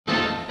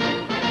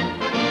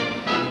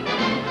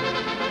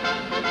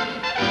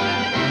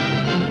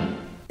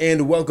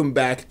And welcome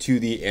back to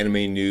the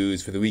anime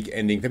news for the week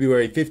ending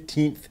February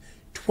 15th,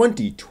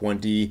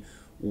 2020,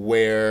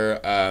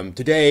 where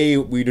today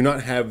we do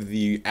not have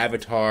the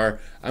avatar.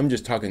 I'm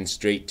just talking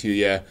straight to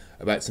you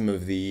about some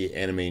of the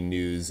anime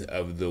news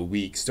of the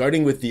week,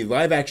 starting with the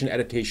live-action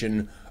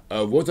adaptation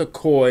of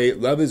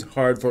Wotakoi, Love is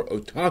Hard for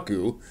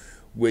Otaku,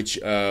 which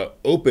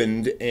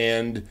opened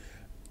and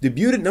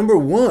debuted at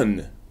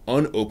 #1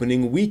 on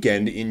opening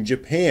weekend in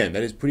Japan.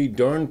 That is pretty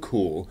darn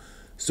cool.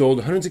 Sold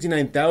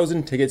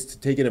 169,000 tickets to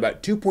take in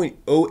about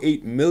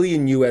 $2.08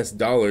 million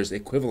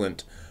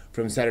equivalent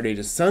from Saturday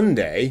to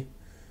Sunday,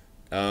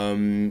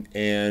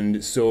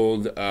 and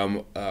sold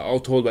all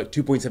told about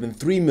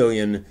 2.73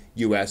 million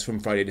from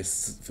Friday to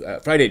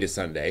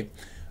Sunday,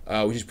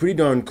 which is pretty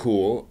darn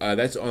cool.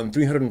 That's on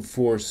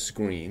 304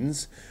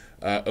 screens.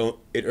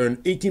 It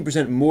earned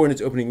 18% more in its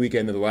opening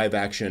weekend than the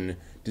live-action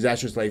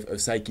Disastrous Life of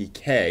Saiki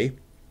K.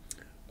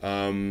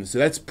 So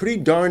that's pretty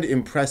darned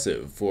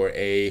impressive for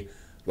a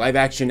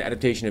live-action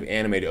adaptation of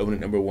anime to open at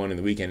 #1 in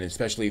the weekend,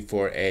 especially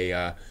for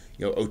a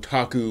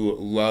otaku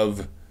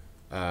love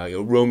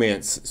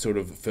romance sort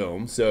of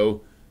film.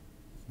 So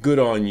good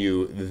on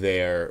you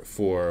there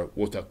for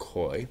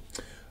Wotakoi.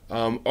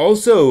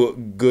 Also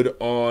good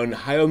on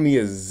Hayao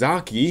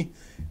Miyazaki,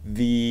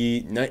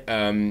 the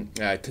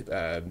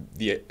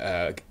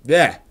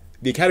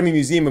Academy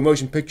Museum of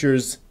Motion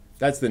Pictures.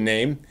 That's the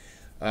name.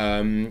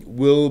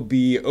 Will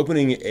be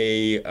opening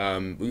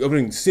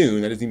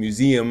soon. That is the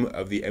Museum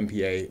of the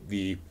MPA,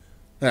 the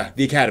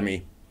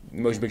Academy,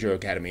 Motion Picture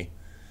Academy.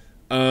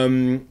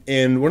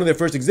 And one of their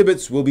first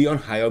exhibits will be on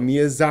Hayao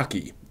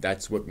Miyazaki.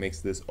 That's what makes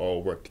this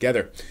all work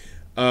together.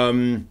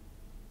 And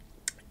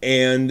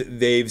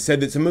they've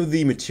said that some of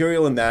the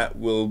material in that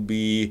will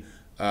be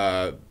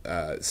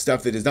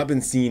stuff that has not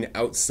been seen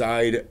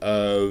outside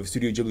of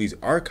Studio Ghibli's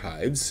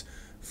archives,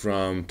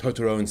 from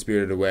Totoro and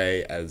Spirited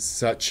Away as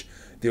such.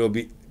 There will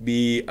be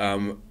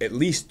at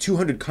least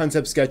 200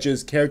 concept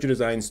sketches, character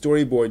designs,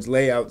 storyboards,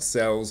 layouts,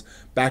 cells,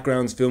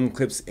 backgrounds, film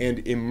clips, and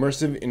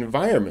immersive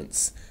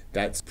environments.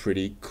 That's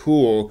pretty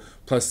cool.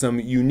 Plus some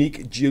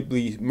unique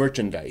Ghibli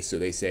merchandise, so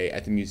they say,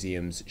 at the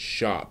museum's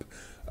shop.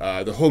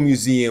 The whole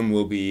museum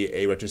will be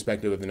a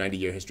retrospective of the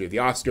 90-year history of the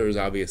Oscars,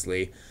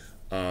 obviously,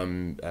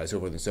 so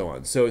forth and so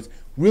on. So it's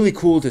really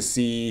cool to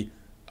see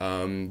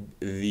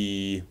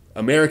the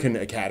American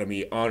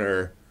Academy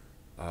honor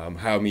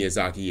Hayao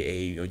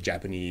Miyazaki, a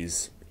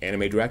Japanese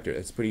anime director.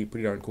 That's pretty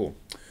darn cool.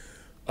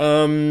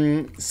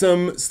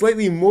 Some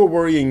slightly more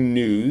worrying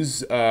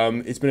news.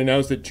 It's been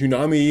announced that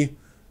Toonami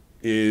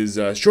is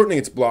shortening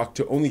its block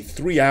to only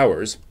 3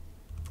 hours.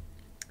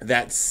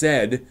 That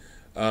said,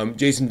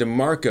 Jason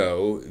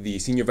DeMarco, the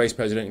senior vice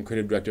president and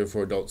creative director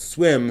for Adult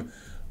Swim,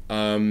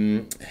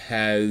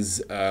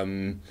 has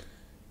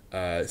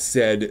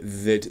said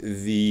that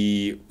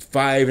the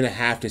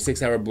 5.5 to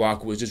 6 hour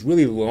block was just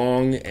really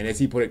long, and as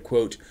he put it,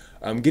 quote,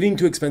 getting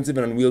too expensive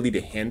and unwieldy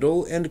to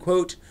handle, end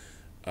quote,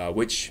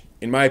 which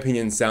in my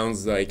opinion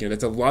sounds like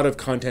that's a lot of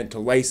content to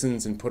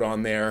license and put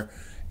on there,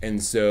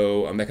 and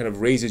so that kind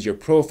of raises your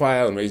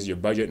profile and raises your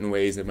budget in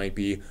ways that might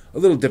be a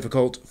little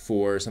difficult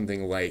for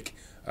something like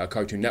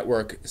Cartoon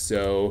Network.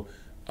 So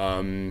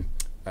DeMarco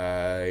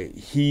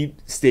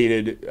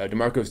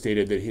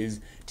stated that his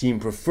team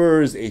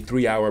prefers a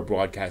 3-hour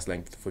broadcast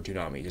length for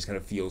Toonami. It just kind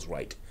of feels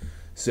right.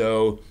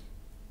 So,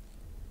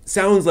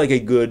 sounds like a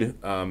good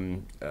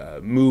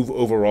move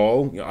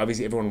overall.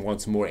 Obviously everyone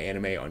wants more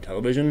anime on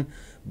television,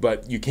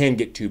 but you can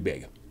get too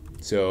big.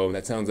 So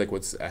that sounds like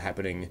what's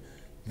happening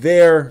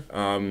there.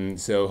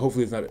 So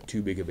hopefully it's not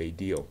too big of a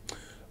deal.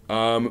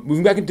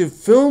 Moving back into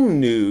film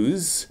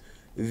news,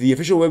 the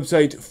official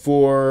website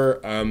for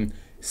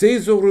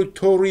Seizoru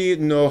Tori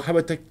no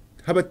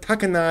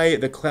Habatakanai,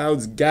 The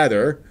Clouds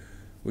Gather,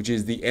 which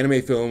is the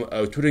anime film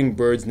of Twittering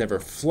Birds Never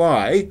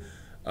Fly.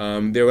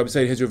 Their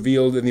website has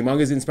revealed that the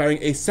manga is inspiring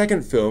a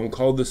second film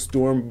called The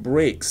Storm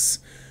Breaks,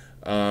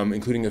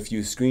 including a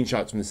few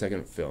screenshots from the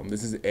second film.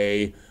 This is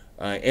a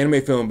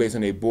anime film based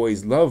on a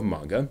boys' love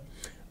manga.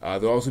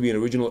 There'll also be an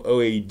original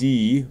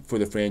OAD for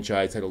the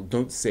franchise titled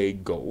Don't Say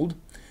Gold.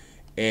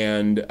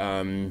 And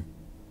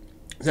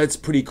that's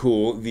pretty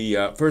cool.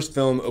 The first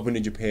film opened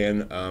in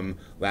Japan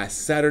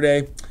last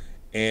Saturday,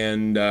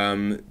 and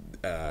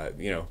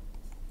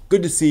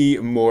good to see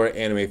more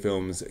anime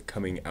films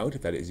coming out,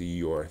 if that is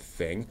your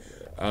thing.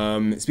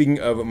 Speaking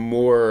of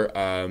more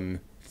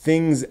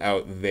things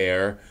out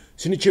there,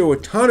 Shinichiro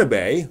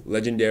Watanabe,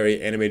 legendary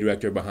anime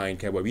director behind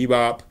Cowboy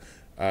Bebop,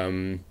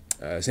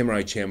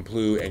 Samurai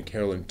Champloo, and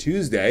Carol and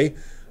Tuesday,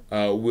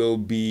 will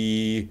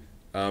be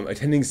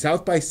attending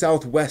South by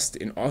Southwest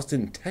in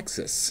Austin,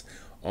 Texas,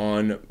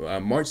 on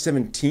March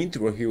 17th,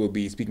 where he will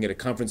be speaking at a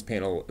conference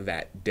panel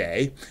that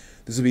day.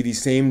 This will be the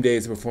same day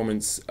as the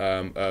performance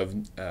of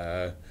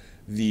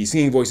the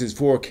singing voices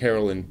for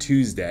Carol and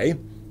Tuesday.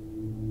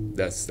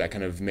 That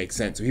kind of makes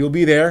sense. So he will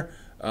be there,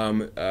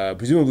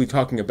 presumably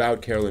talking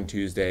about Carol and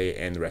Tuesday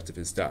and the rest of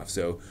his stuff.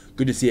 So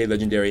good to see a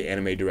legendary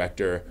anime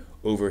director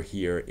over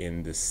here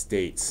in the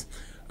States.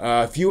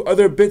 A few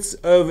other bits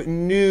of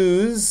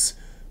news.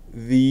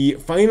 The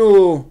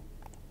final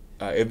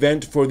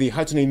event for the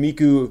Hatsune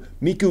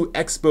Miku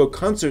Expo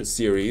concert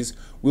series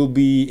will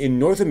be in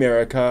North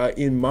America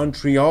in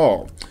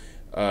Montreal.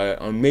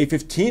 On May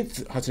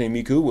 15th, Hatsune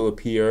Miku will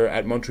appear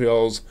at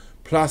Montreal's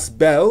Place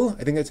Belle.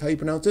 I think that's how you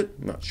pronounce it.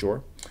 I'm not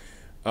sure.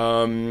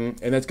 And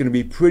that's going to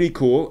be pretty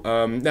cool.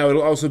 Now,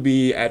 it'll also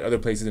be at other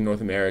places in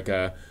North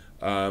America,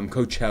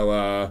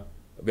 Coachella,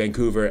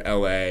 Vancouver,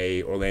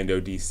 LA,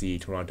 Orlando,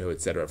 DC, Toronto,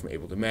 etc. from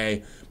April to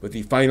May. But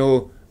the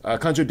final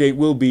concert date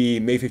will be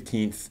May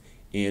 15th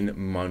in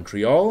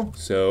Montreal.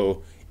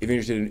 So if you're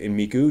interested in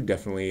Miku,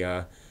 definitely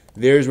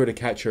there's where to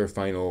catch her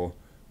final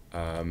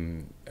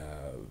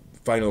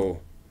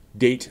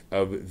date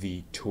of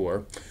the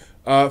tour.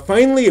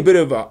 Finally, a bit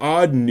of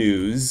odd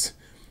news.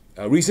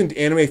 A recent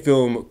anime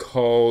film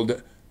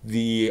called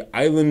The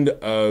Island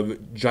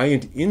of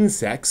Giant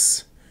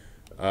Insects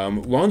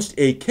launched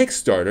a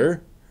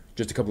Kickstarter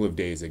just a couple of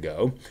days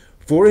ago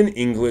for an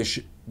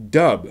English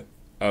dub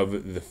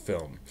of the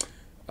film.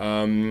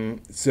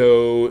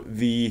 So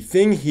the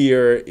thing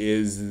here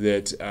is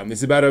that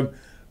it's about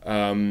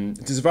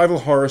it's a survival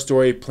horror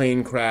story,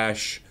 plane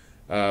crash,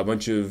 a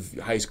bunch of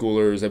high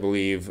schoolers, I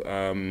believe,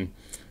 end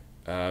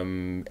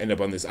up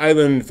on this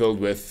island filled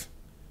with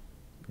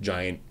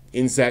giant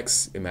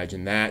insects.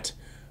 Imagine that.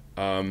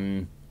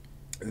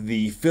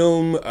 The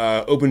film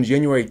opened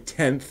January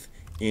 10th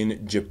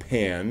in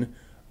Japan.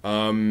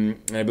 And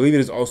I believe it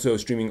is also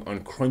streaming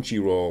on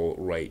Crunchyroll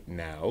right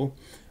now.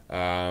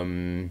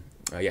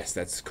 Yes,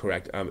 that's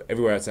correct.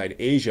 Everywhere outside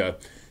Asia.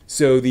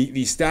 So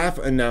the staff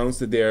announced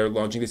that they're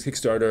launching this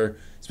Kickstarter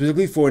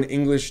specifically for an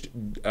English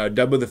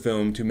dub of the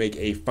film to make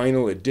a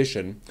final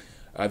edition.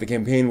 The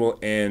campaign will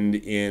end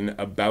in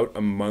about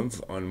a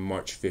month on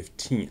March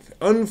 15th.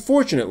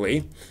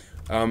 Unfortunately,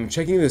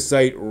 checking the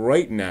site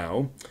right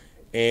now,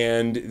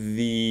 and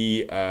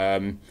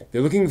they're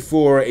looking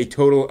for a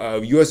total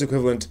of U.S.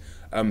 equivalent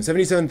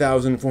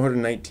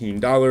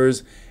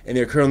 $77,419, and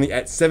they're currently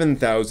at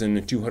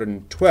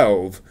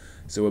 $7,212.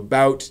 So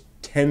about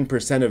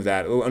 10% of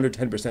that, a little under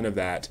 10% of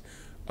that,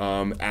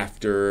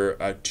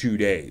 after 2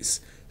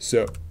 days.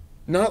 So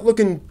not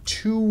looking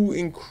too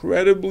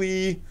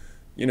incredibly,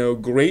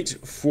 great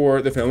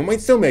for the film. It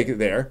might still make it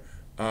there.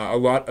 A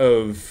lot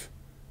of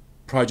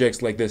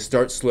projects like this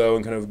start slow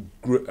and kind of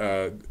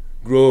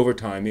grow over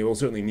time. They will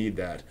certainly need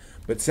that.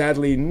 But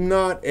sadly,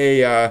 not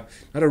a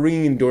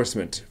ringing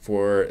endorsement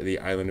for the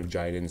Island of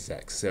Giant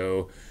Insects.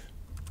 So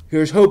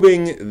here's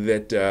hoping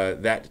that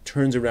that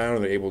turns around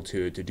and they're able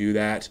to do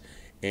that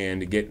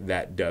and get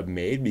that dub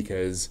made,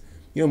 because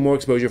more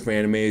exposure for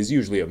anime is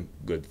usually a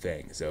good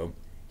thing. So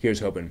here's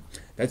hoping.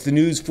 That's the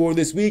news for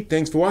this week.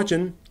 Thanks for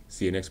watching.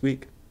 See you next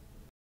week.